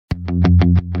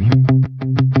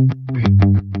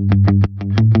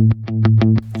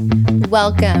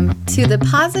Welcome to the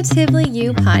Positively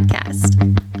You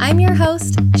podcast. I'm your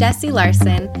host, Jessie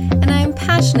Larson, and I'm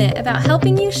passionate about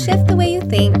helping you shift the way you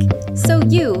think so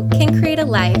you can create a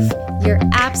life you're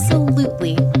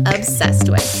absolutely obsessed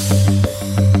with.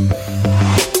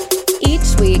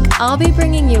 Each week, I'll be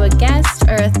bringing you a guest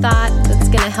or a thought that's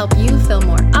going to help you feel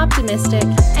more optimistic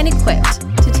and equipped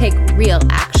to take real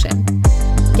action.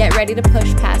 Get ready to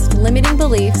push past limiting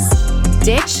beliefs,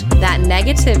 ditch that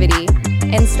negativity,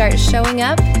 and start showing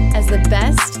up as the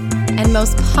best and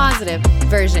most positive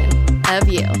version of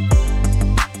you.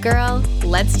 Girl,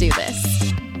 let's do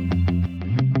this.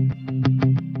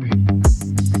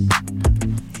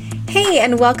 Hey,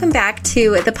 and welcome back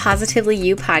to the Positively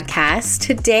You podcast.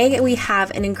 Today we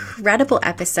have an incredible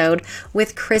episode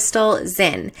with Crystal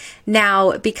Zinn.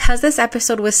 Now, because this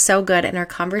episode was so good and our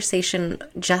conversation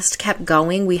just kept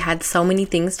going, we had so many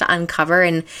things to uncover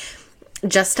and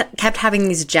just kept having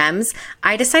these gems,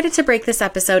 I decided to break this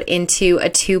episode into a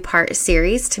two-part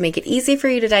series to make it easy for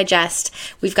you to digest.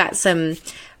 We've got some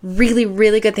really,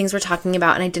 really good things we're talking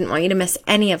about, and I didn't want you to miss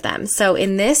any of them. So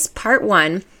in this part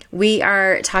one, we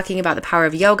are talking about the power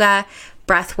of yoga,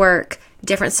 breath work,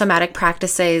 different somatic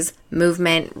practices,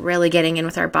 movement, really getting in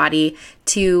with our body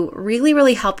to really,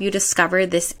 really help you discover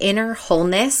this inner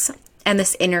wholeness and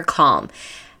this inner calm.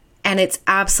 And it's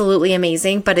absolutely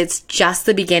amazing, but it's just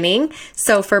the beginning.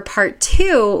 So for part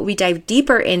two, we dive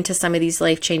deeper into some of these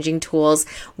life-changing tools.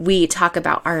 We talk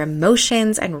about our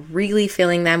emotions and really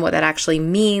feeling them, what that actually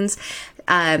means.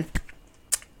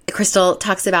 Crystal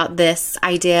talks about this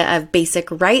idea of basic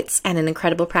rights and an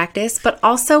incredible practice, but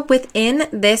also within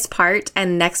this part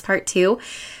and next part too,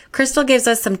 Crystal gives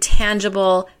us some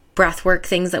tangible breathwork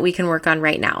things that we can work on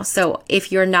right now. So if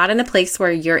you're not in a place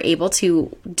where you're able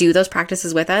to do those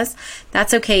practices with us,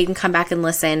 that's okay. You can come back and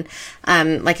listen,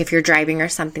 like if you're driving or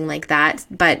something like that.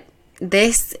 But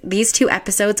these two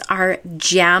episodes are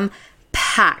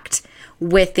jam-packed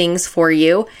with things for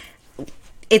you.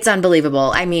 It's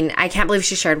unbelievable. I mean, I can't believe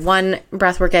she shared one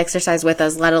breathwork exercise with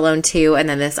us, let alone two, and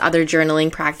then this other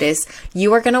journaling practice.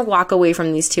 You are going to walk away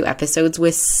from these two episodes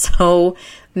with so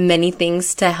many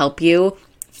things to help you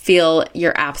feel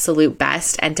your absolute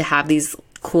best and to have these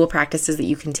cool practices that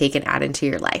you can take and add into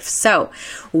your life. So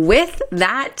with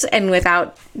that and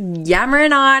without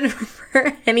yammering on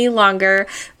for any longer,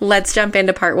 let's jump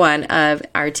into part one of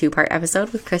our two-part episode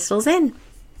with Crystal Zinn.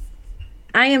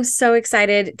 I am so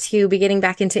excited to be getting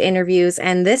back into interviews,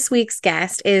 and this week's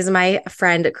guest is my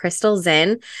friend, Crystal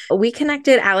Zinn. We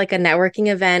connected at like a networking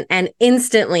event, and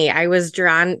instantly I was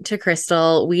drawn to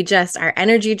Crystal. Our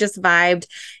energy just vibed,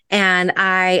 and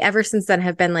I, ever since then,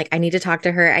 have been like, I need to talk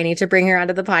to her. I need to bring her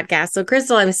onto the podcast. So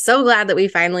Crystal, I'm so glad that we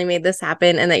finally made this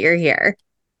happen and that you're here.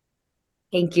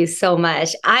 Thank you so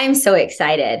much. I'm so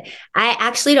excited. I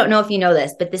actually don't know if you know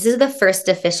this, but this is the first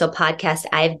official podcast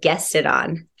I've guested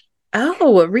on.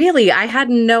 Oh, really? I had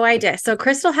no idea. So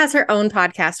Crystal has her own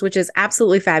podcast, which is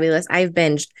absolutely fabulous. I've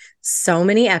binged so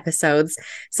many episodes.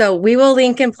 So we will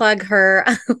link and plug her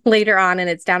later on, and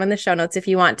it's down in the show notes if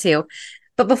you want to.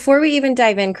 But before we even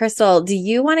dive in, Crystal, do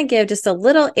you want to give just a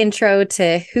little intro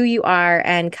to who you are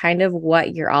and kind of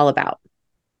what you're all about?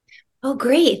 Oh,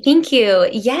 great. Thank you.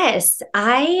 Yes,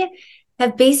 I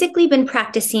have basically been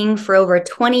practicing for over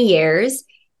 20 years.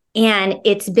 And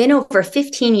it's been over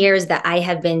 15 years that I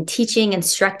have been teaching,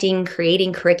 instructing,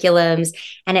 creating curriculums.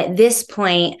 And at this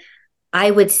point,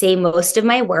 I would say most of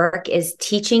my work is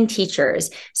teaching teachers.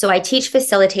 So I teach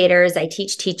facilitators, I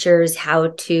teach teachers how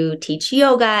to teach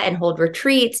yoga and hold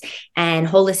retreats and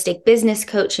holistic business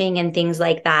coaching and things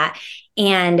like that.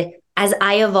 And as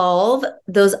I evolve,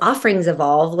 those offerings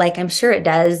evolve, like I'm sure it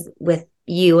does with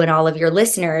you and all of your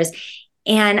listeners.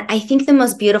 And I think the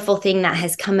most beautiful thing that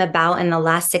has come about in the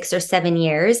last 6 or 7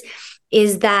 years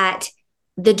is that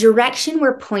the direction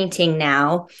we're pointing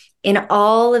now in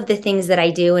all of the things that I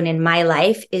do and in my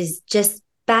life is just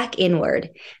back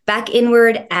inward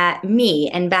at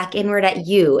me and back inward at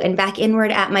you and back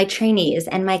inward at my trainees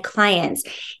and my clients,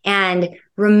 and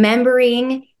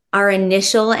remembering our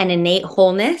initial and innate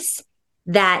wholeness,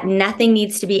 that nothing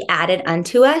needs to be added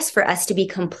unto us for us to be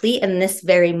complete in this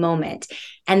very moment.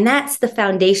 And that's the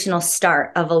foundational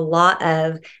start of a lot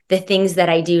of the things that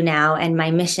I do now and my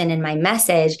mission and my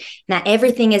message, that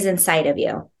everything is inside of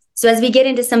you. So as we get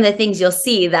into some of the things, you'll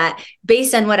see that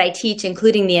based on what I teach,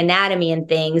 including the anatomy and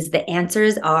things, the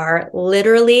answers are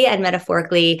literally and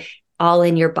metaphorically all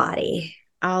in your body.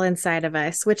 All inside of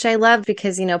us, which I love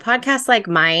because, podcasts like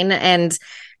mine and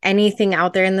anything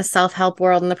out there in the self-help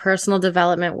world, in the personal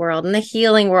development world, in the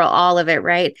healing world, all of it,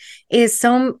 right? Is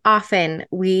so often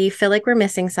we feel like we're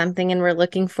missing something and we're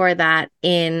looking for that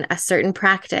in a certain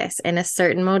practice, in a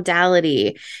certain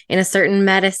modality, in a certain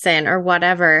medicine or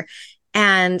whatever.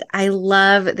 And I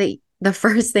love that the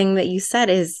first thing that you said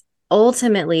is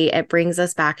ultimately it brings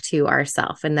us back to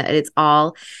ourself and that it's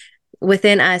all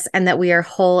within us and that we are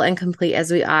whole and complete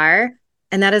as we are.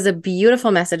 And that is a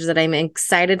beautiful message that I'm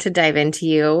excited to dive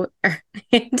into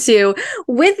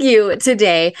with you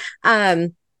today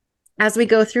as we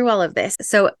go through all of this.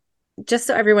 So just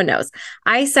so everyone knows,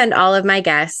 I send all of my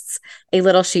guests a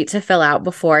little sheet to fill out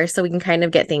before so we can kind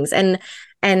of get things. And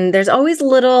there's always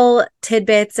little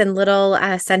tidbits and little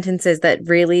sentences that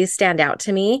really stand out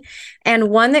to me. And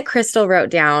one that Crystal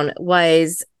wrote down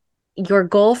was, your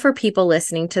goal for people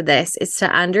listening to this is to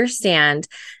understand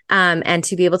and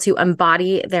to be able to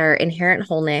embody their inherent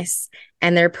wholeness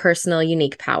and their personal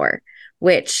unique power,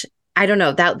 which I don't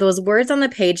know, that those words on the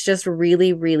page just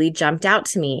really, really jumped out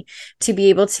to me, to be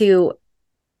able to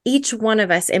each one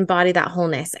of us embody that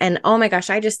wholeness. And oh my gosh,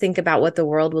 I just think about what the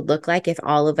world would look like if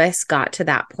all of us got to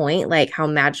that point, like how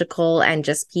magical and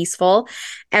just peaceful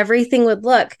everything would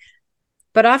look.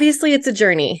 But obviously it's a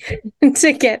journey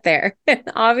to get there.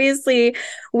 Obviously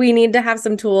we need to have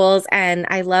some tools. And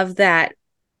I love that,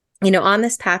 on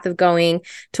this path of going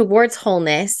towards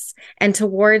wholeness and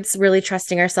towards really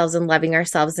trusting ourselves and loving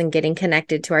ourselves and getting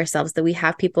connected to ourselves, that we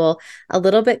have people a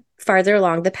little bit farther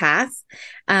along the path.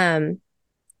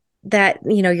 That,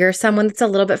 you're someone that's a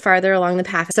little bit farther along the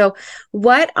path. So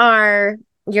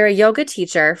you're a yoga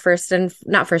teacher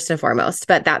not first and foremost,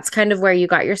 but that's kind of where you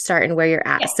got your start and where you're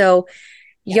at. Yes. So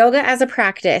yoga as a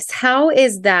practice, how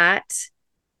is that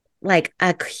like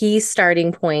a key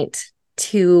starting point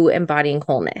to embodying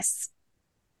wholeness?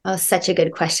 Oh, such a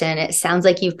good question. It sounds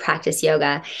like you've practiced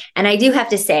yoga. And I do have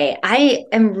to say, I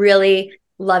am really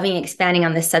loving expanding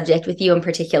on this subject with you in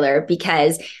particular,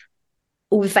 because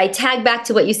if I tag back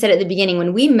to what you said at the beginning,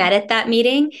 when we met at that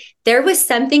meeting, there was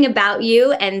something about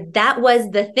you, and that was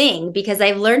the thing, because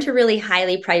I've learned to really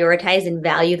highly prioritize and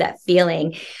value that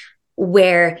feeling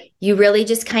where you really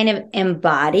just kind of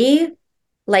embody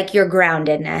like your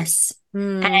groundedness.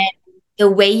 And the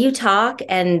way you talk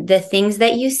and the things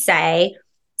that you say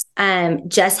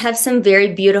just have some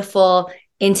very beautiful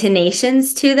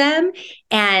intonations to them.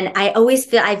 And I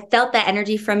felt that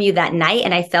energy from you that night,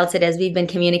 and I felt it as we've been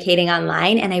communicating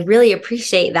online, and I really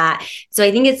appreciate that. So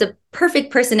I think it's a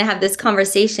perfect person to have this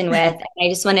conversation with. And I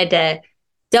just wanted to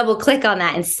double click on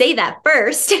that and say that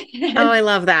first. Oh, I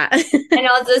love that. And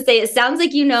also say, it sounds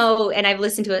like, and I've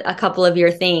listened to a couple of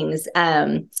your things,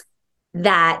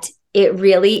 that it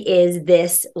really is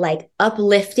this like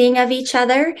uplifting of each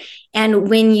other. And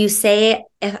when you say,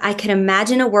 if I could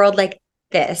imagine a world like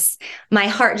this, my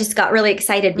heart just got really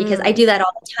excited, because I do that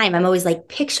all the time. I'm always like,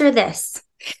 picture this.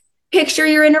 Picture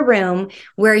you're in a room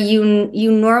where you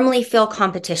normally feel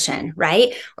competition,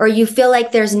 right? Or you feel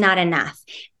like there's not enough.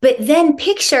 But then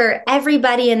picture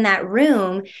everybody in that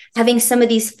room having some of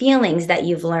these feelings that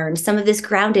you've learned, some of this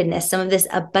groundedness, some of this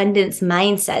abundance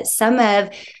mindset, some of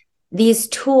these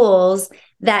tools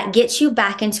that get you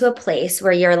back into a place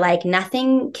where you're like,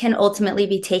 nothing can ultimately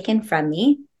be taken from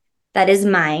me. That is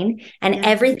mine. And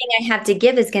everything I have to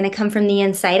give is going to come from the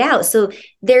inside out. So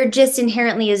there just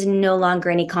inherently is no longer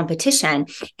any competition.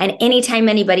 And anytime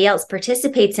anybody else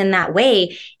participates in that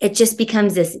way, it just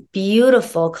becomes this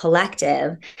beautiful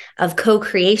collective of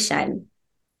co-creation.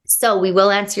 So we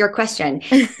will answer your question.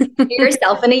 Put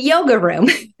yourself in a yoga room.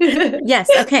 Yes.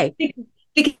 Okay.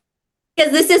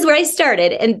 Because this is where I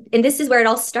started. And this is where it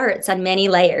all starts on many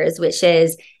layers, which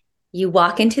is, you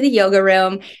walk into the yoga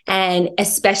room, and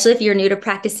especially if you're new to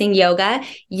practicing yoga,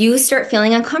 you start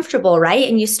feeling uncomfortable, right?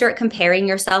 And you start comparing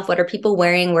yourself. What are people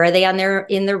wearing? Where are they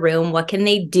in the room? What can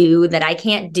they do that I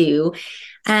can't do?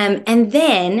 And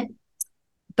then,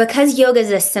 because yoga is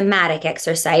a somatic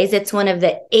exercise, it's one of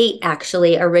the 8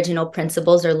 actually original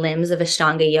principles or limbs of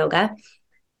Ashtanga yoga.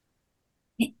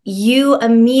 You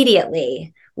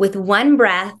immediately, with one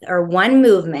breath or one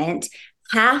movement,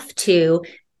 have to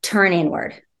turn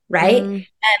inward. Right?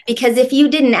 Because if you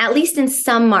didn't, at least in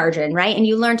some margin, right? And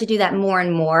you learn to do that more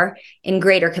and more in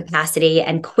greater capacity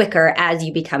and quicker as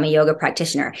you become a yoga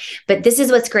practitioner. But this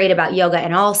is what's great about yoga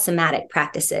and all somatic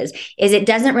practices, is it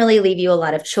doesn't really leave you a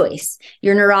lot of choice.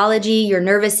 Your neurology, your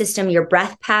nervous system, your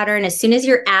breath pattern, as soon as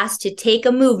you're asked to take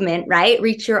a movement, right?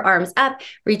 Reach your arms up,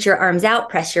 reach your arms out,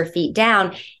 press your feet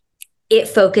down, it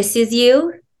focuses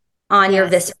you on your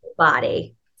visceral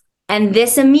body. And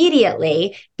this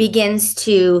immediately begins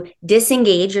to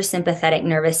disengage your sympathetic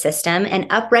nervous system and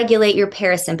upregulate your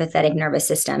parasympathetic nervous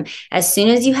system. As soon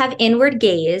as you have inward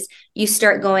gaze, you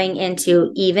start going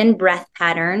into even breath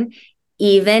pattern,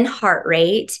 even heart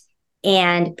rate,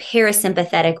 and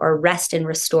parasympathetic or rest and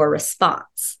restore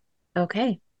response.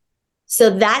 Okay. So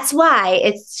that's why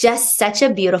it's just such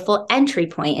a beautiful entry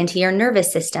point into your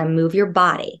nervous system. Move your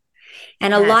body.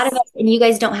 And a lot of us, and you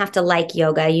guys don't have to like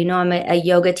yoga. You know, I'm a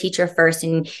yoga teacher first,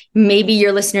 and maybe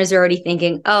your listeners are already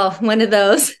thinking, oh, one of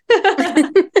those.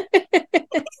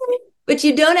 But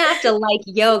you don't have to like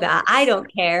yoga. I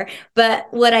don't care. But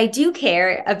what I do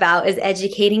care about is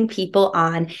educating people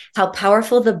on how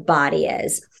powerful the body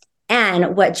is.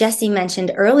 And what Jesse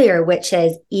mentioned earlier, which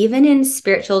is even in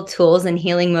spiritual tools and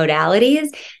healing modalities,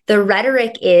 the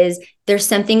rhetoric is there's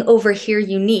something over here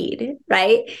you need,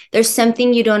 right? There's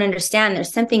something you don't understand.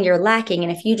 There's something you're lacking.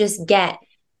 And if you just get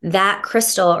that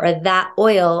crystal or that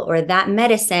oil or that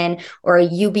medicine, or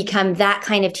you become that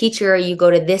kind of teacher, or you go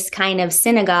to this kind of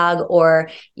synagogue or,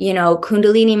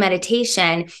 Kundalini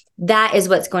meditation, that is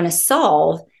what's going to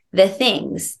solve the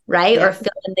things, right? Yeah. Or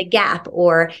fill in the gap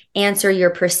or answer your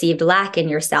perceived lack in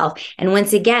yourself. And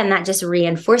once again, that just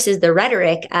reinforces the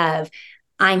rhetoric of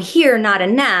I'm here, not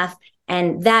enough.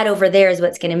 And that over there is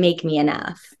what's going to make me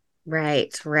enough.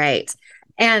 Right.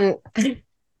 And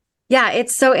yeah,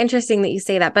 it's so interesting that you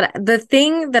say that. But the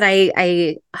thing that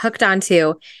I hooked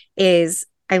onto is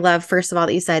I love, first of all,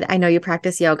 that you said, I know you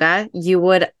practice yoga. You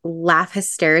would laugh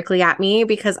hysterically at me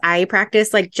because I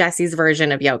practice like Jesse's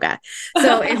version of yoga.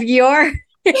 So if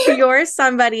you're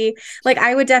somebody, like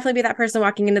I would definitely be that person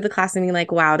walking into the class and being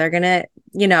like, wow, they're going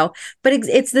to, but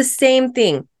it's the same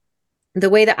thing. The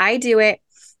way that I do it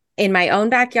in my own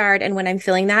backyard, and when I'm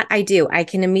feeling that, I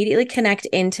can immediately connect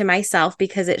into myself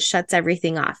because it shuts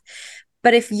everything off.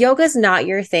 But if yoga's not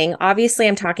your thing, obviously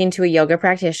I'm talking to a yoga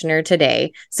practitioner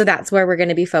today, so that's where we're going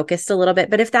to be focused a little bit.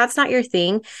 But if that's not your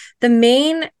thing, the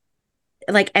main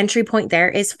entry point there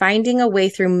is finding a way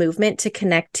through movement to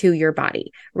connect to your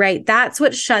body, right? That's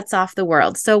what shuts off the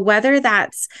world. So whether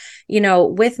that's,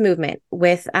 with movement,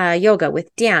 with yoga,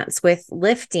 with dance, with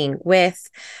lifting, with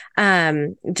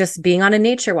just being on a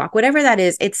nature walk, whatever that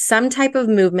is, it's some type of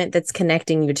movement that's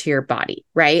connecting you to your body,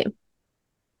 right?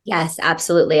 Yes,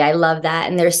 absolutely. I love that.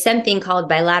 And there's something called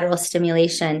bilateral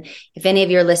stimulation. If any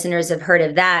of your listeners have heard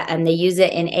of that, and they use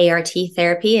it in ART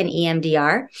therapy and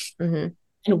EMDR. Mm-hmm.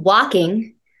 And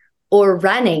walking or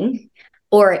running,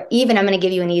 or even I'm going to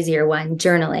give you an easier one,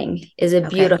 journaling is a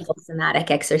beautiful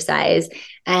somatic exercise.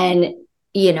 And,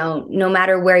 no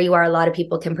matter where you are, a lot of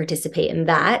people can participate in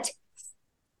that.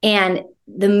 And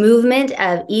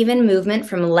the even movement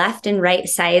from left and right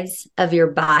sides of your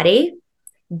body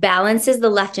balances the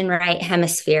left and right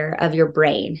hemisphere of your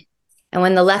brain. And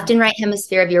when the left and right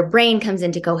hemisphere of your brain comes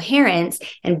into coherence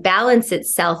and balance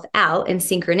itself out in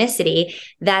synchronicity,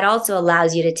 that also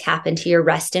allows you to tap into your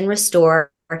rest and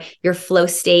restore, your flow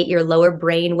state, your lower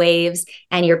brain waves,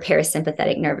 and your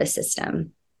parasympathetic nervous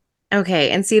system. Okay.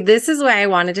 And see, this is why I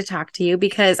wanted to talk to you,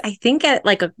 because I think at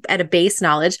a base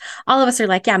knowledge, all of us are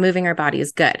like, yeah, moving our body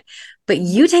is good. But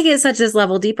you take it such this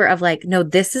level deeper of no,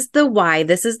 this is the why,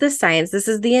 this is the science, this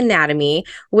is the anatomy,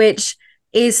 which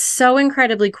is so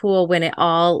incredibly cool when it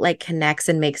all connects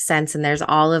and makes sense. And there's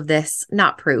all of this,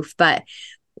 not proof, but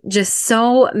just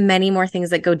so many more things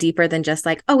that go deeper than just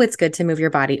oh, it's good to move your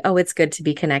body. Oh, it's good to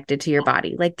be connected to your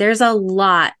body. There's a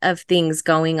lot of things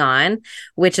going on,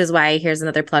 which is why here's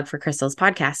another plug for Crystal's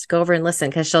podcast. Go over and listen,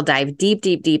 because she'll dive deep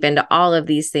into all of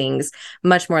these things,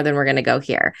 much more than we're going to go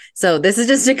here. So this is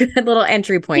just a good little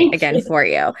entry point again for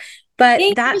you. But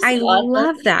I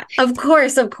love that. Of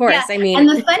course. Yeah. I mean, and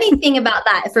the funny thing about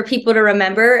that for people to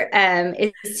remember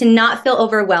is to not feel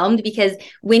overwhelmed, because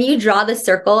when you draw the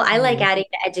circle, I like adding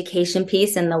the education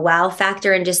piece and the wow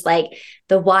factor and just the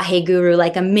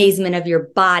Waheguru, amazement of your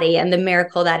body and the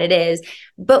miracle that it is.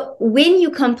 But when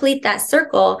you complete that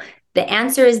circle, the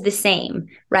answer is the same,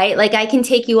 right? I can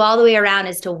take you all the way around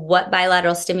as to what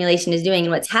bilateral stimulation is doing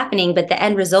and what's happening, but the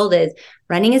end result is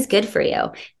running is good for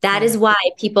you. That is why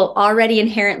people already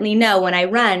inherently know when I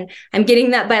run, I'm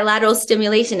getting that bilateral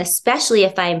stimulation, especially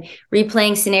if I'm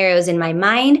replaying scenarios in my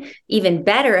mind, even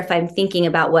better if I'm thinking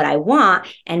about what I want,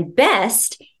 and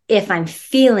best if I'm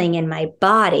feeling in my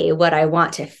body what I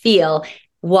want to feel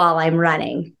while I'm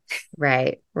running.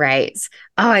 Right.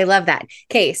 Oh, I love that.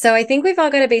 Okay. So I think we've all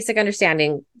got a basic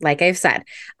understanding, like I've said,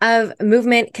 of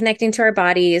movement connecting to our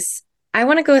bodies. I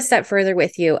want to go a step further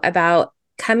with you about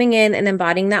coming in and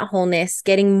embodying that wholeness,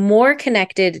 getting more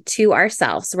connected to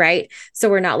ourselves, right? So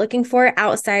we're not looking for it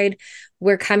outside.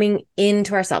 We're coming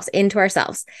into ourselves.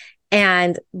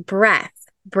 And breath.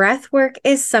 breath work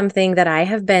is something that I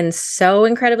have been so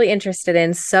incredibly interested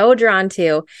in, so drawn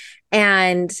to.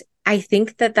 And I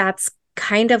think that that's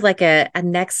kind of like a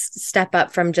next step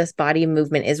up from just body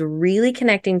movement is really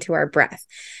connecting to our breath.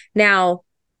 Now,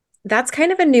 that's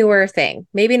kind of a newer thing.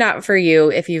 Maybe not for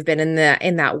you if you've been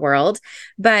in that world,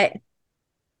 but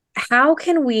how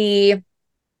can we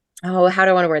how do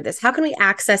I want to word this? How can we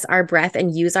access our breath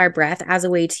and use our breath as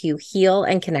a way to heal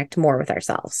and connect more with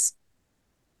ourselves?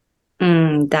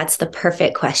 That's the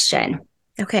perfect question.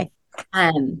 Okay.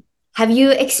 Have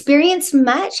you experienced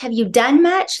much? Have you done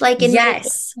much like in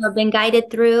meditation or been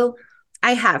guided through?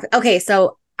 I have. Okay.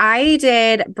 So I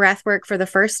did breath work for the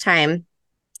first time.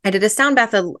 I did a sound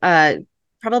bath,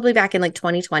 probably back in like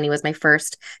 2020 was my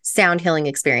first sound healing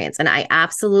experience. And I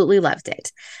absolutely loved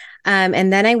it.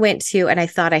 And then I went to, and I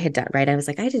thought I had done, right? I was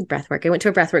like, I did breath work. I went to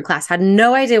a breath work class, had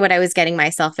no idea what I was getting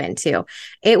myself into.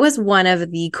 It was one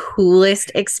of the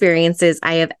coolest experiences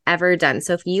I have ever done.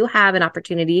 So if you have an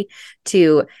opportunity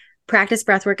to practice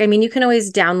breath work, I mean, you can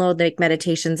always download like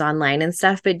meditations online and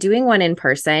stuff, but doing one in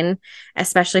person,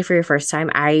 especially for your first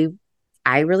time, I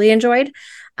really enjoyed.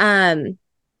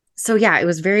 So yeah, it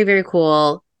was very, very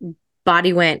cool.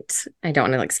 Body went, I don't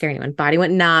want to like scare anyone. Body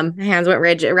went numb, hands went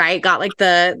rigid, right? Got like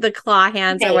the claw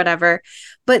hands or whatever.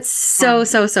 But so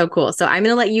cool. So I'm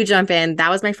going to let you jump in. That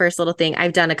was my first little thing.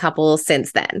 I've done a couple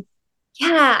since then.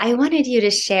 Yeah, I wanted you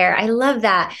to share. I love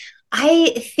that.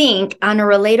 I think on a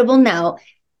relatable note,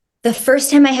 the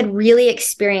first time I had really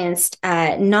experienced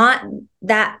not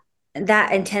that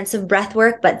intensive breath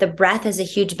work, but the breath as a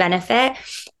huge benefit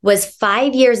was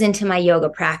 5 years into my yoga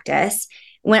practice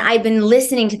when I'd been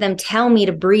listening to them tell me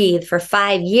to breathe for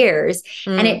 5 years.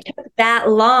 And it took that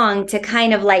long to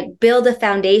kind of like build a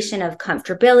foundation of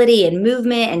comfortability and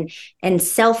movement and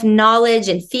self-knowledge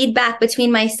and feedback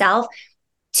between myself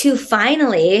to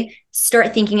finally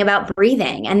start thinking about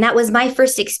breathing. And that was my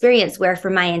first experience where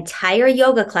for my entire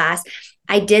yoga class,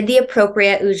 I did the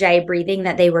appropriate ujjayi breathing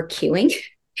that they were cueing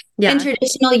in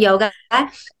traditional yoga.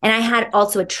 And I had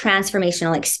also a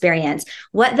transformational experience.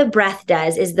 What the breath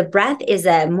does is the breath is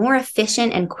a more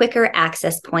efficient and quicker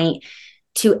access point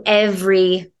to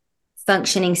every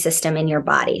functioning system in your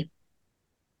body.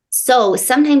 So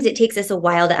sometimes it takes us a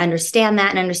while to understand that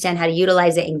and understand how to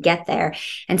utilize it and get there.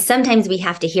 And sometimes we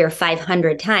have to hear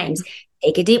 500 times,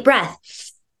 take a deep breath,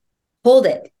 hold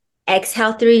it,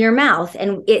 exhale through your mouth.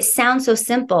 And it sounds so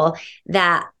simple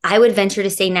that I would venture to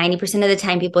say 90% of the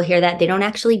time people hear that, they don't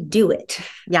actually do it.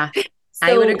 Yeah, so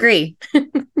I would agree.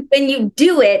 When you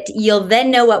do it, you'll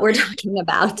then know what we're talking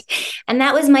about. And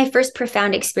that was my first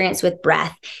profound experience with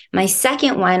breath. My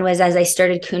second one was as I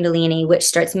started Kundalini, which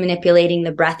starts manipulating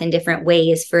the breath in different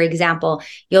ways. For example,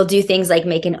 you'll do things like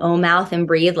make an O mouth and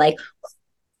breathe like,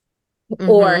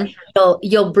 or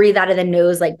you'll breathe out of the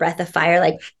nose like breath of fire,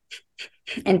 like,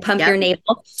 and pump your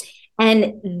navel.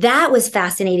 And that was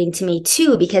fascinating to me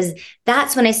too, because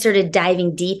that's when I started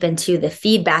diving deep into the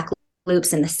feedback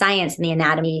loops and the science and the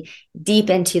anatomy, deep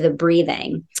into the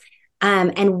breathing,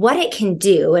 and what it can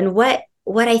do. And what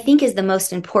I think is the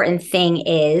most important thing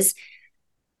is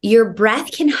your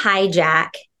breath can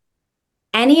hijack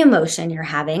any emotion you're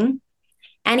having,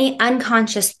 any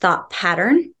unconscious thought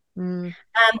pattern,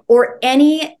 or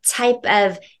any type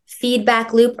of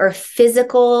feedback loop or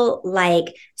physical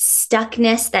like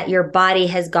stuckness that your body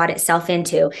has got itself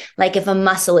into. Like if a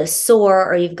muscle is sore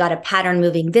or you've got a pattern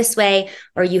moving this way,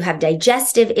 or you have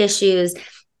digestive issues,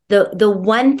 the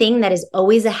one thing that is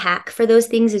always a hack for those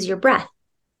things is your breath.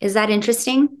 Is that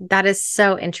interesting? That is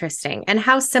so interesting. And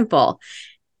how simple.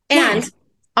 And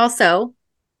also,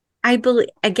 I believe,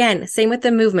 again, same with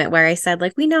the movement where I said,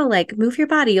 like, we know, like, move your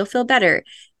body, you'll feel better.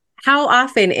 How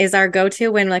often is our go-to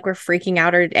when like we're freaking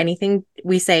out or anything?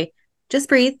 We say, just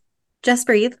breathe,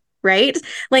 right?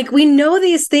 Like we know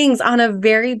these things on a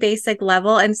very basic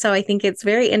level. And so I think it's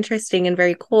very interesting and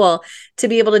very cool to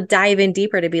be able to dive in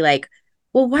deeper to be like,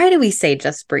 well, why do we say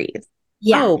just breathe?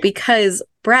 Yeah. Oh, because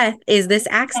breath is this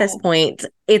access point.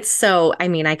 It's so, I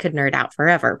mean, I could nerd out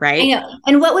forever, right? I know.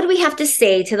 And what would we have to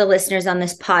say to the listeners on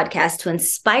this podcast to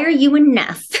inspire you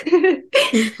enough to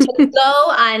go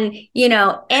on,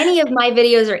 any of my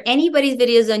videos or anybody's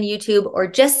videos on YouTube, or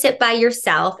just sit by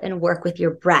yourself and work with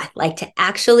your breath, like to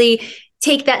actually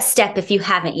take that step if you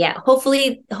haven't yet.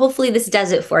 Hopefully this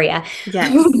does it for you.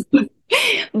 Yes.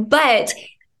 But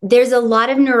there's a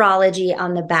lot of neurology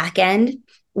on the back end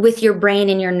with your brain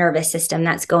and your nervous system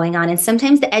that's going on. And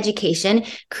sometimes the education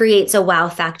creates a wow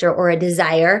factor or a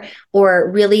desire,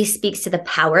 or really speaks to the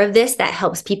power of this that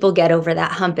helps people get over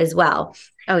that hump as well.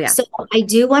 Oh, yeah. So I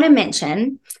do want to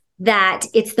mention that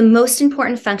it's the most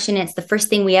important function. It's the first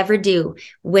thing we ever do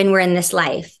when we're in this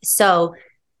life. So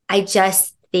I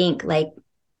just think like,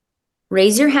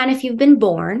 raise your hand if you've been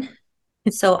born.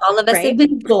 So all of us have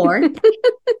been born.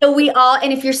 So we all,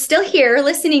 and if you're still here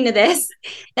listening to this,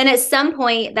 then at some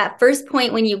point, that first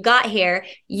point when you got here,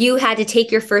 you had to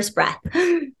take your first breath,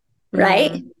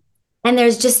 right? Mm-hmm. And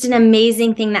there's just an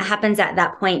amazing thing that happens at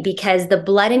that point because the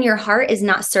blood in your heart is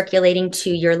not circulating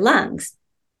to your lungs.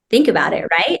 Think about it,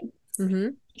 right? Mm-hmm.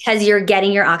 Because you're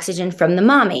getting your oxygen from the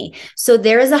mommy. So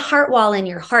there is a heart wall in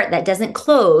your heart that doesn't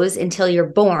close until you're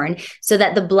born so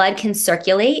that the blood can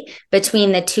circulate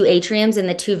between the two atriums and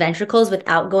the two ventricles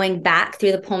without going back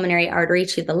through the pulmonary artery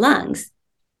to the lungs.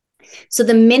 So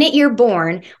the minute you're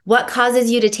born, what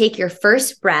causes you to take your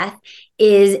first breath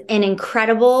is an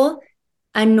incredible,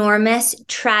 enormous,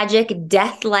 tragic,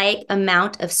 death-like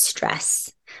amount of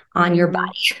stress on your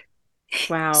body.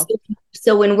 Wow.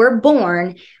 So when we're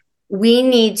born, we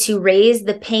need to raise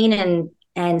the pain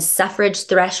and suffrage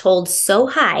threshold so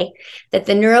high that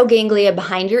the neuroganglia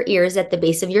behind your ears at the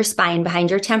base of your spine, behind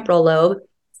your temporal lobe,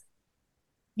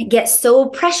 get so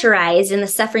pressurized and the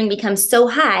suffering becomes so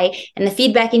high and the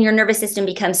feedback in your nervous system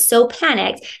becomes so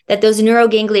panicked that those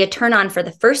neuroganglia turn on for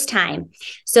the first time.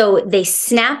 So they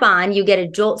snap on, you get a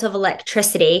jolt of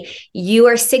electricity. You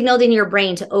are signaled in your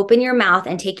brain to open your mouth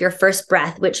and take your first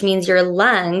breath, which means your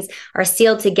lungs are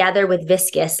sealed together with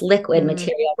viscous liquid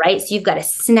material, right? So you've got to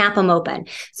snap them open.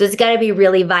 So it's got to be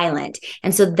really violent.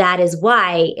 And so that is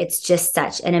why it's just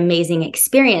such an amazing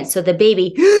experience. So the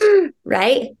baby,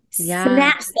 right?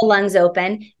 Snaps the lungs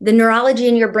open, the neurology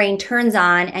in your brain turns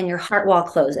on, and your heart wall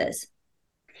closes.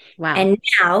 Wow. And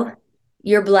now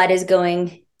your blood is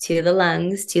going to the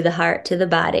lungs, to the heart, to the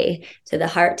body, to the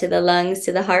heart, to the lungs,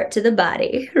 to the heart, to the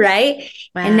body, right?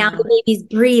 Wow. And now the baby's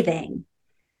breathing.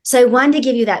 So I wanted to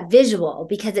give you that visual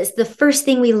because it's the first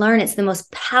thing we learn. It's the most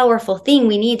powerful thing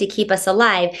we need to keep us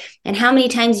alive. And how many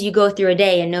times do you go through a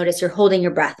day and notice you're holding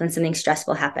your breath when something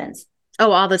stressful happens?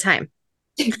 Oh, all the time.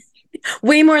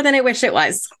 Way more than I wish it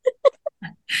was.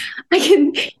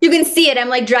 You can see it. I'm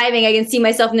like driving. I can see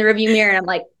myself in the rearview mirror and I'm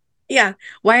like, yeah.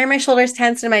 Why are my shoulders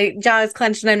tense and my jaw is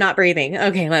clenched and I'm not breathing?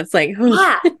 Okay. That's like,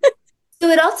 yeah. So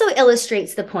it also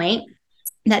illustrates the point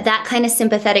that kind of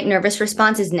sympathetic nervous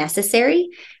response is necessary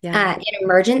in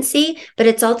emergency, but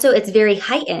it's very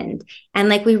heightened. And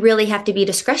like, we really have to be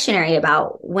discretionary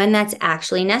about when that's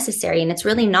actually necessary. And it's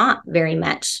really not very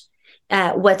much.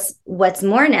 What's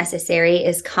more necessary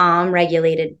is calm,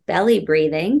 regulated belly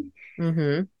breathing.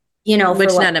 Mm-hmm. You know,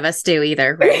 which none of us do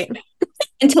either, right?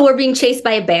 Until we're being chased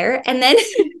by a bear, and then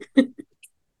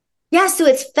so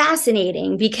it's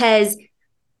fascinating because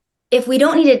if we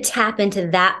don't need to tap into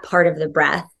that part of the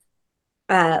breath,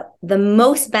 the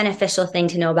most beneficial thing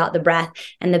to know about the breath,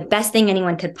 and the best thing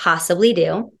anyone could possibly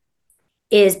do,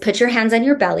 is put your hands on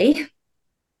your belly,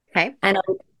 okay,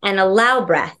 and allow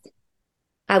breath.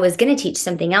 I was going to teach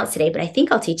something else today, but I think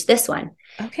I'll teach this one.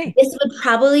 Okay. This would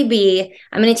probably be,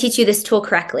 I'm going to teach you this tool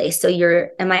correctly. So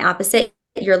in my opposite,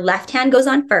 your left hand goes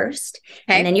on first,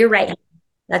 and then your right hand.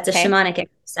 That's a shamanic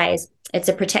exercise. It's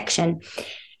a protection.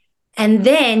 And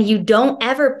then you don't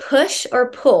ever push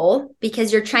or pull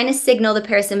because you're trying to signal the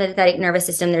parasympathetic nervous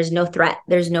system. There's no threat.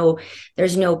 There's no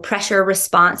pressure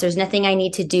response. There's nothing I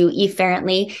need to do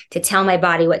efferently to tell my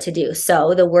body what to do.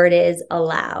 So the word is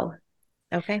allow.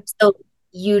 Okay. So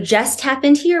you just tap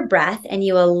into your breath and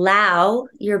you allow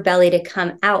your belly to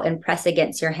come out and press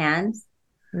against your hands.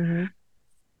 Mm-hmm.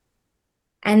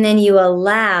 And then you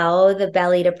allow the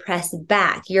belly to press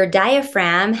back. Your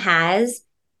diaphragm has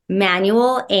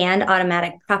manual and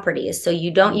automatic properties. So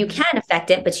you can affect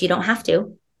it, but you don't have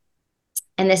to.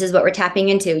 And this is what we're tapping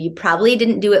into. You probably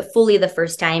didn't do it fully the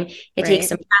first time. It takes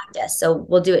some practice. So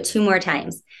we'll do it 2 more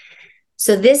times.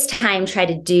 So this time, try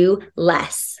to do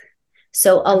less.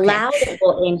 So allow the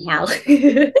full inhale.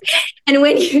 And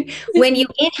when you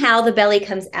inhale, the belly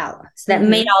comes out. So that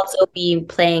may also be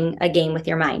playing a game with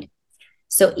your mind.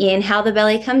 So inhale, the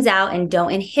belly comes out, and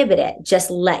don't inhibit it. Just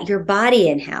let your body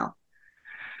inhale.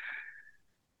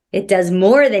 It does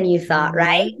more than you thought,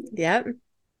 right? Yep.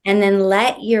 And then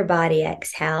let your body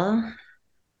exhale.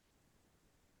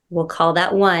 We'll call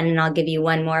that 1, and I'll give you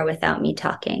 1 more without me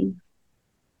talking.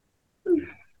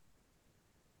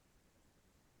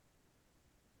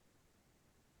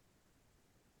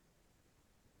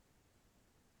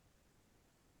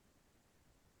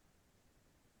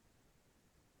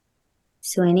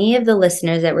 So any of the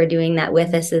listeners that were doing that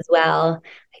with us as well,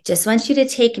 I just want you to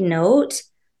take note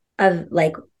of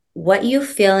like what you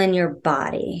feel in your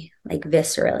body, like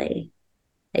viscerally.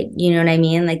 Like, you know what I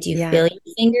mean? Like, do you feel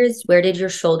your fingers? Where did your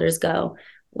shoulders go?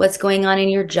 What's going on in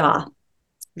your jaw?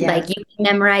 Yeah. Like, you can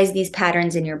memorize these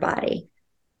patterns in your body.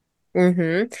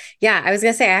 Yeah, I was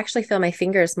gonna say I actually feel my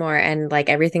fingers more and like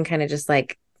everything kind of just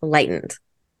like lightened.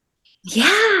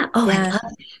 Yeah. Oh, Yeah,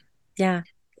 yeah.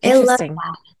 I love Interesting.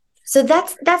 that. So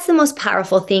that's the most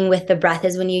powerful thing with the breath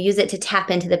is when you use it to tap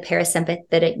into the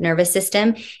parasympathetic nervous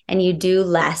system and you do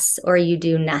less or you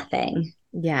do nothing.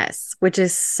 Yes, which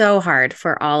is so hard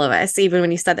for all of us. Even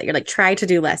when you said that, you're like, try to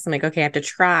do less. I'm like, okay, I have to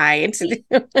try to do.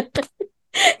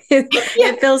 Yeah.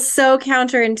 It feels so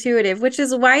counterintuitive, which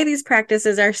is why these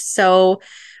practices are so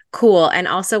cool. And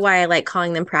also why I like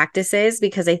calling them practices,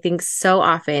 because I think so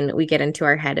often we get into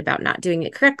our head about not doing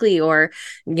it correctly or,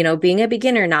 being a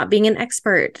beginner, not being an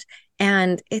expert.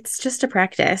 And it's just a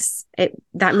practice.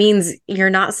 That means you're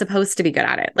not supposed to be good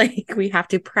at it. Like we have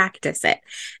to practice it.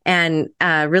 And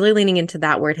really leaning into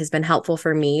that word has been helpful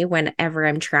for me whenever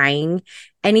I'm trying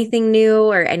anything new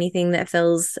or anything that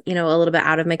feels, a little bit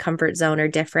out of my comfort zone or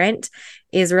different,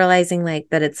 is realizing like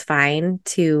that it's fine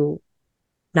to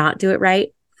not do it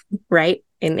right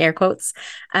in air quotes.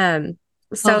 So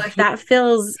Oh,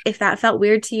 if that felt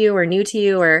weird to you or new to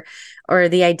you, or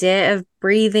the idea of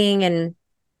breathing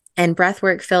and breath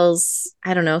work feels,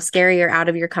 I don't know, scary or out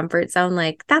of your comfort zone,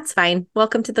 like that's fine.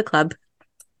 Welcome to the club.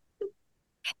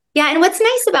 yeah. And what's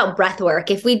nice about breath work,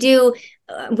 if we do,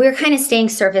 we're kind of staying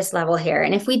surface level here.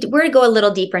 And if we were to go a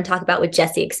little deeper and talk about what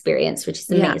Jesse experienced, which is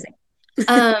Yeah, amazing,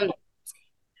 um,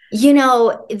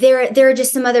 there are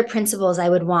just some other principles I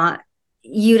would want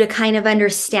you to kind of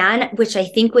understand, which I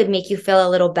think would make you feel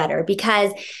a little better.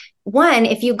 Because one,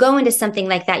 if you go into something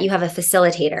like that, you have a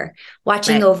facilitator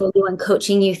watching right. over you and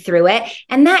coaching you through it.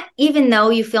 And that, even though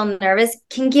you feel nervous,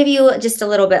 can give you just a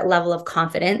little bit level of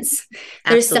confidence.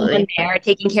 There's someone Absolutely. there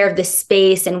taking care of the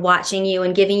space and watching you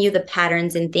and giving you the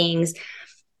patterns and things.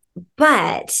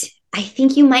 But I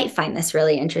think you might find this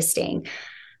really interesting.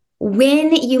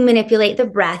 When you manipulate the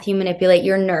breath, you manipulate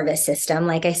your nervous system.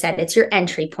 Like I said, it's your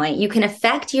entry point. You can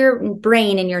affect your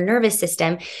brain and your nervous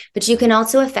system, but you can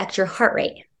also affect your heart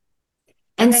rate.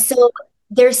 And Okay. so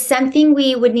there's something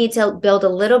we would need to build a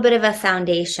little bit of a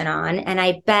foundation on. And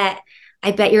I bet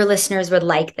your listeners would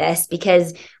like this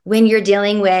because when you're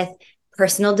dealing with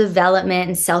personal development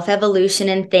and self-evolution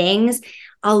and things,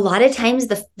 a lot of times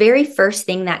the very first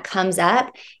thing that comes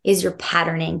up is your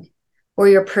patterning or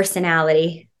your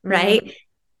personality, Hmm. right?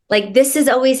 Like this is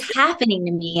always happening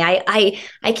to me.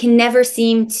 I can never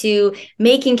seem to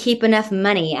make and keep enough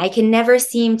money. I can never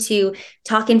seem to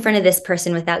talk in front of this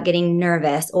person without getting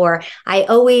nervous, or I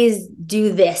always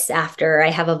do this after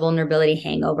I have a vulnerability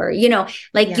hangover.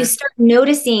 Like you Yeah. start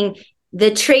noticing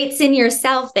the traits in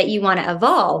yourself that you want to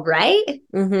evolve, right?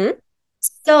 Hmm.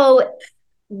 So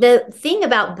the thing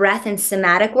about breath and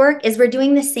somatic work is we're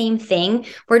doing the same thing.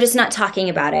 We're just not talking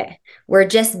about it. We're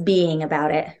just being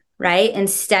about it, right? Right.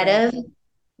 Instead of,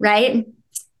 right?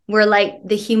 We're like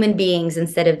the human beings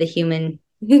instead of the human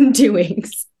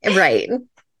doings. Right.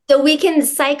 So we can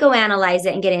psychoanalyze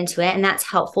it and get into it, and that's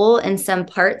helpful in some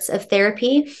parts of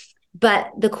therapy.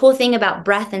 But the cool thing about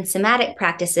breath and somatic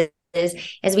practices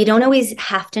is we don't always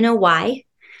have to know why.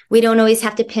 We don't always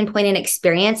have to pinpoint an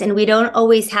experience, and we don't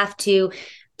always have to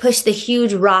push the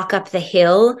huge rock up the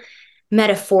hill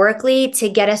metaphorically to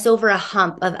get us over a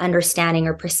hump of understanding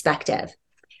or perspective.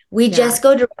 We Yeah. just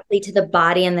go directly to the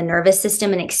body and the nervous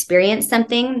system and experience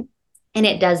something, and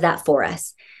it does that for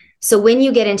us. So when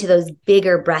you get into those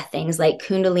bigger breath things like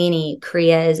Kundalini,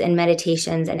 Kriyas, and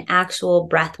meditations and actual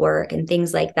breath work and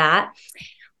things like that,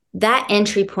 that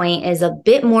entry point is a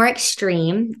bit more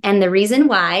extreme. And the reason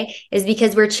why is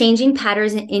because we're changing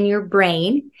patterns in your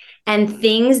brain and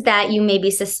things that you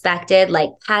maybe suspected, like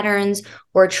patterns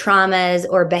or traumas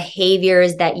or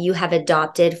behaviors that you have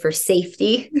adopted for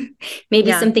safety. Maybe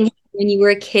Yeah. something happened when you were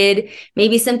a kid,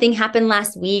 maybe something happened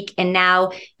last week, and now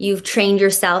you've trained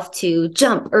yourself to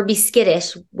jump or be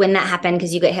skittish when that happened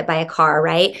because you got hit by a car,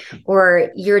 right? Or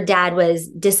your dad was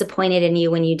disappointed in you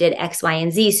when you did X, Y,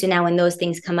 and Z. So now when those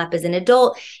things come up as an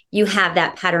adult, you have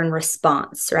that pattern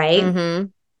response, right? Hmm.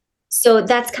 So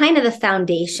that's kind of the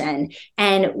foundation.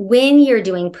 And when you're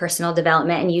doing personal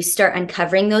development and you start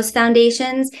uncovering those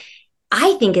foundations,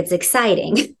 I think it's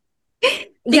exciting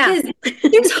Yeah. because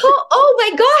there's oh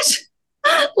my gosh,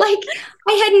 like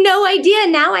I had no idea.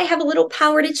 Now I have a little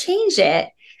power to change it.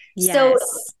 So,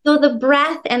 Yes. so the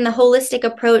breath and the holistic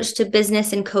approach to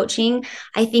business and coaching,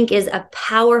 I think, is a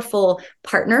powerful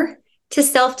partner to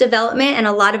self-development and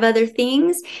a lot of other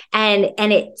things. And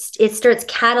it starts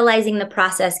catalyzing the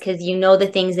process because you know the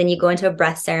things, then you go into a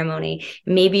breath ceremony.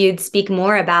 Maybe you'd speak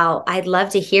more about, I'd love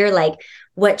to hear like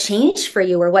what changed for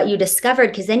you or what you discovered,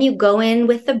 because then you go in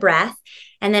with the breath.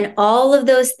 And then all of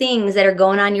those things that are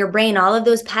going on in your brain, all of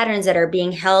those patterns that are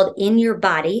being held in your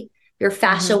body, Your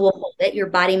fascia Mm-hmm. will hold it, your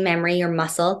body memory, your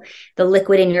muscle, the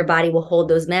liquid in your body will hold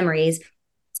those memories.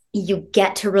 You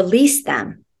get to release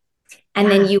them, and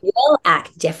then Yeah. you will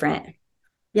act different.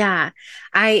 Yeah.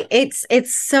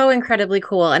 It's so incredibly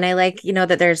cool. And I like,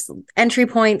 that there's entry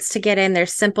points to get in,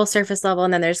 there's simple surface level,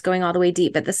 and then there's going all the way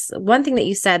deep. But this one thing that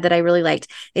you said that I really liked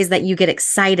is that you get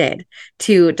excited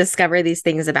to discover these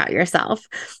things about yourself.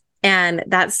 And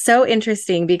that's so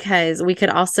interesting because we could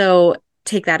also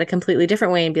take that a completely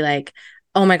different way and be like,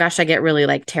 oh my gosh, I get really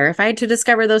like terrified to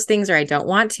discover those things, or I don't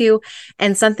want to.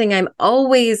 And something I'm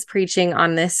always preaching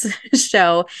on this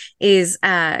show is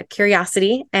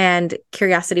curiosity, and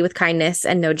curiosity with kindness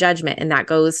and no judgment. And that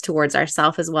goes towards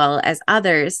ourselves as well as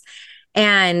others.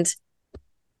 And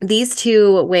these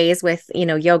two ways with,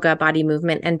 yoga, body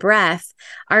movement, and breath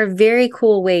are very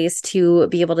cool ways to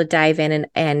be able to dive in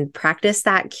and practice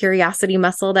that curiosity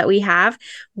muscle that we have,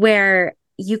 where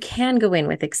you can go in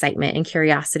with excitement and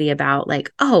curiosity about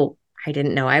like, oh, I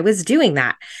didn't know I was doing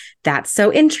that. That's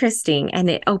so interesting. And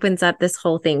it opens up this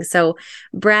whole thing. So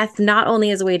breath not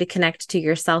only is a way to connect to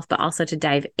yourself, but also to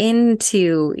dive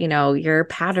into, your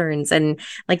patterns and,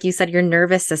 like you said, your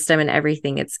nervous system and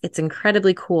everything. It's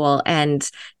incredibly cool. And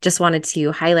just wanted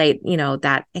to highlight,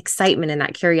 that excitement and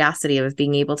that curiosity of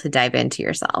being able to dive into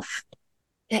yourself.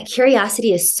 That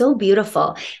curiosity is so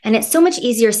beautiful, and it's so much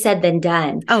easier said than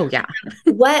done. Oh, yeah.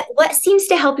 What seems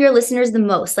to help your listeners the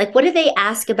most? Like, what do they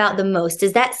ask about the most?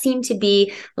 Does that seem to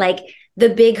be like the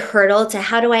big hurdle to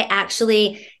how do I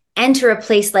actually enter a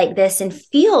place like this and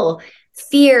feel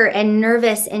fear and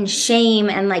nervous and shame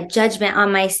and like judgment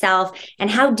on myself? And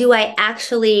how do I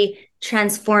actually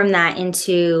transform that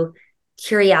into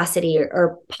curiosity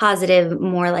or positive,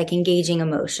 more like engaging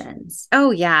emotions? Oh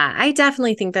yeah, I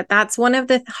definitely think that that's one of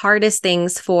the hardest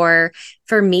things for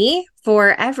me,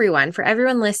 for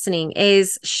everyone listening,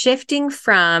 is shifting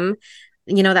from,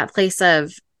 that place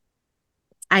of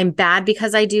I'm bad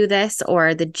because I do this,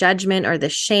 or the judgment or the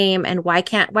shame, and why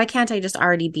can't I just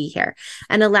already be here?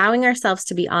 And allowing ourselves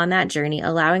to be on that journey,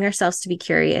 allowing ourselves to be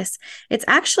curious. It's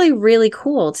actually really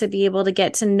cool to be able to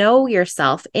get to know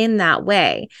yourself in that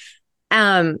way.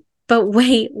 But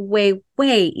way, way,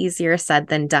 way easier said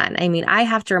than done. I mean, I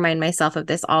have to remind myself of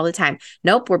this all the time.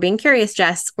 Nope, we're being curious,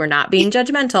 Jess. We're not being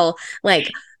judgmental.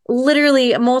 Like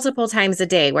literally multiple times a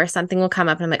day where something will come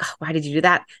up and I'm like, oh, why did you do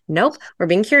that? Nope, we're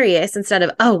being curious. Instead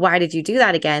of, oh, why did you do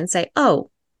that again? Say,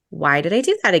 oh, why did I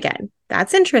do that again?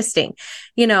 That's interesting.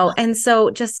 And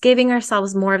so just giving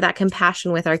ourselves more of that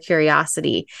compassion with our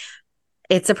curiosity.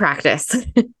 It's a practice.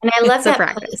 And I love It's a that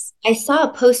practice. I saw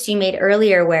a post you made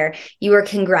earlier where you were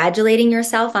congratulating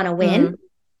yourself on a win.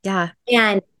 Yeah.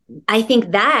 And I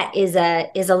think that is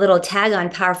a little tag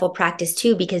on powerful practice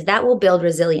too, because that will build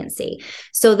resiliency.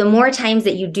 So the more times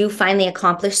that you do finally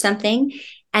accomplish something,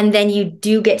 and then you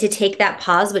do get to take that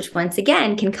pause, which once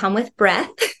again can come with breath.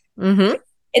 Mm-hmm.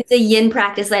 It's a yin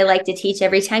practice I like to teach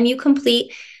every time you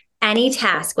complete any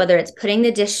task, whether it's putting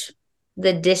the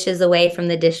dishes away from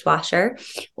the dishwasher,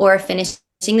 or finishing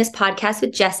this podcast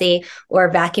with Jesse,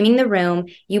 or vacuuming the room,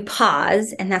 you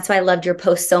pause. And that's why I loved your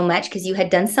post so much, because you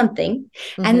had done something.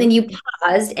 Mm-hmm. And then you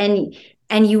paused and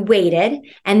you waited,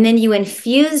 and then you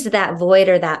infused that void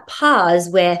or that pause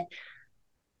with,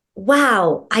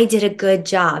 wow, I did a good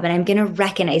job, and I'm going to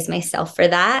recognize myself for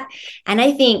that. And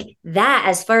I think that,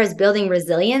 as far as building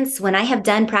resilience, when I have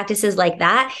done practices like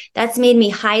that, that's made me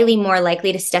highly more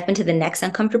likely to step into the next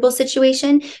uncomfortable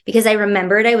situation, because I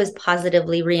remembered I was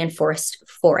positively reinforced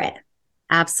for it.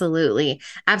 Absolutely.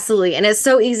 Absolutely. And it's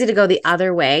so easy to go the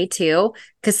other way too,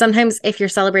 because sometimes if you're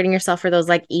celebrating yourself for those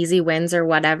like easy wins or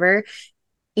whatever,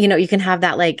 you can have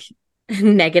that like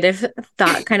negative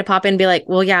thought kind of pop in and be like,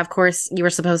 well, yeah, of course you were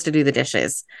supposed to do the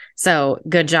dishes. So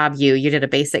good job. You did a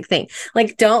basic thing.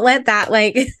 Like, don't let that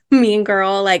like mean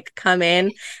girl like come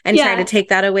in and try to take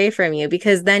that away from you,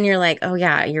 because then you're like, oh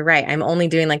yeah, you're right. I'm only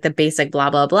doing like the basic blah,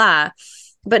 blah, blah.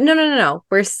 But no.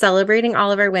 We're celebrating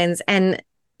all of our wins. And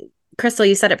Crystal,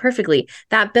 you said it perfectly.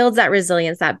 That builds that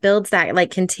resilience, that builds that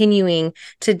like continuing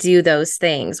to do those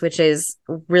things, which is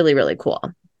really, really cool.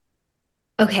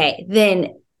 Okay,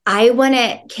 then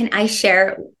can I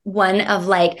share one of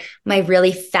like my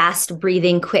really fast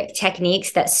breathing, quick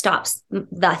techniques that stops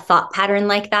the thought pattern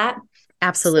like that?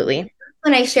 Absolutely.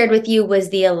 One I shared with you was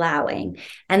the allowing.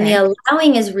 And Okay. the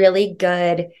allowing is really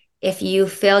good if you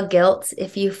feel guilt,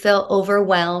 if you feel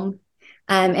overwhelmed,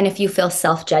 and if you feel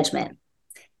self-judgment.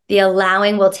 The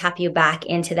allowing will tap you back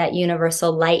into that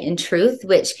universal light and truth,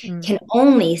 which can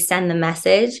only send the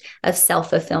message of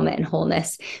self-fulfillment and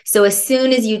wholeness. So as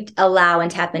soon as you allow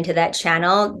and tap into that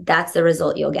channel, that's the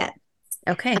result you'll get.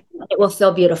 Okay. It will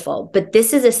feel beautiful. But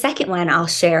this is a second one I'll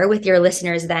share with your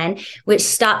listeners then, which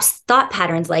stops thought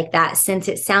patterns like that, since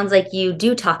it sounds like you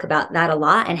do talk about that a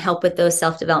lot and help with those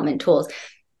self-development tools.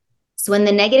 So when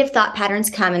the negative thought patterns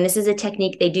come, and this is a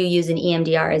technique they do use in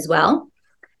EMDR as well,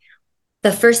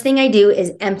 the first thing I do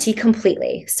is empty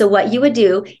completely. So what you would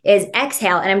do is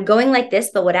exhale, and I'm going like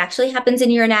this, but what actually happens in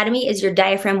your anatomy is your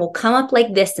diaphragm will come up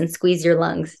like this and squeeze your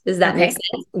lungs. Does that make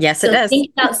sense? Yes, so it does.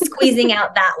 Think about squeezing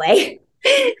out that way.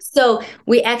 So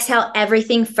we exhale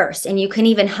everything first, and you can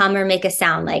even hum or make a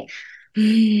sound like,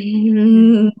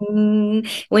 when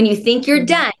you think you're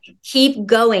done, keep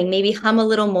going. Maybe hum a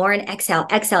little more and exhale,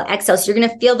 exhale, exhale. So you're going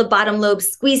to feel the bottom lobe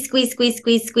squeeze, squeeze, squeeze,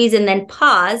 squeeze, squeeze, and then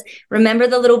pause. Remember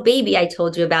the little baby I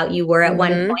told you about you were at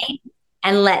one point,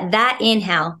 and let that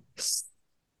inhale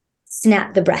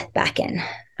snap the breath back in.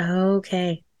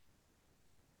 Okay.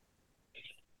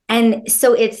 And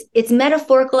so it's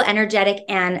metaphorical, energetic,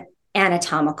 and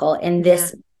anatomical in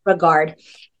this regard.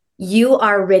 You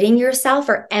are ridding yourself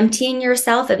or emptying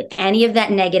yourself of any of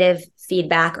that negative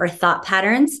feedback or thought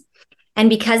patterns. And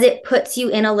because it puts you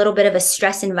in a little bit of a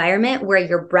stress environment where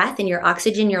your breath and your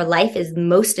oxygen, your life is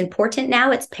most important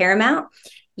now, it's paramount.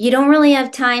 You don't really have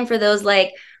time for those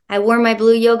like, I wore my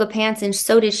blue yoga pants and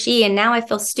so did she, and now I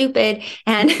feel stupid.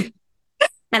 And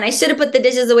I should have put the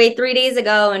dishes away 3 days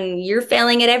ago and you're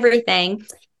failing at everything.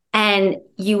 And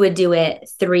you would do it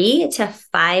 3 to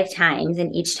 5 times.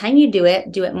 And each time you do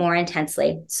it more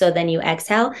intensely. So then you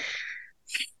exhale,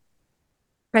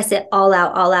 press it all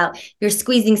out, all out. You're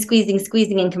squeezing, squeezing,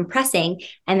 squeezing, and compressing.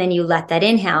 And then you let that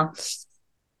inhale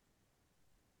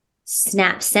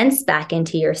snap sense back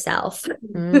into yourself.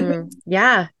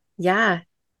 Yeah. Yeah.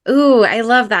 Ooh, I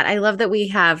love that. I love that we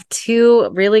have 2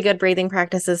 really good breathing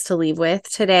practices to leave with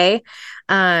today.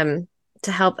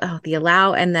 To help the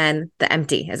allow and then the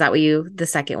empty. Is that what the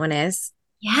second one is?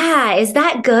 Yeah. Is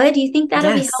that good? Do you think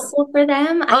that'll be helpful for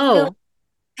them? I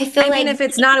feel like, if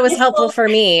it's not, it was helpful for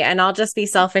me, and I'll just be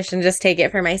selfish and just take it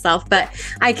for myself. But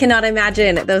I cannot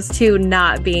imagine those 2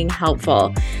 not being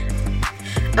helpful.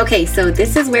 Okay, so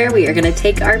this is where we are going to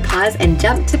take our pause and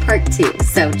jump to part 2.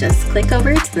 So just click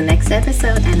over to the next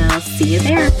episode and I'll see you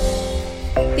there.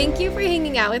 Thank you for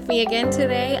hanging out with me again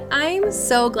today. I'm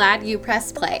so glad you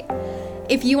pressed play.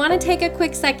 If you want to take a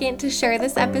quick second to share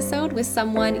this episode with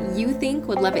someone you think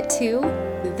would love it too,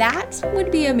 that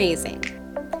would be amazing.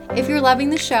 If you're loving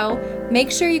the show, make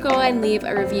sure you go and leave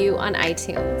a review on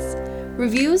iTunes.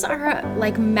 Reviews are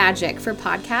like magic for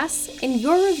podcasts, and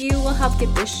your review will help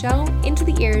get this show into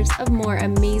the ears of more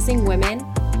amazing women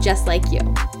just like you.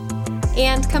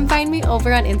 And come find me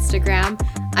over on Instagram.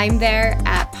 I'm there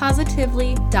at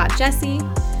positively.jessie,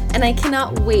 and I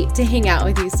cannot wait to hang out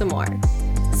with you some more.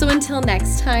 So until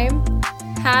next time,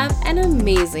 have an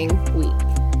amazing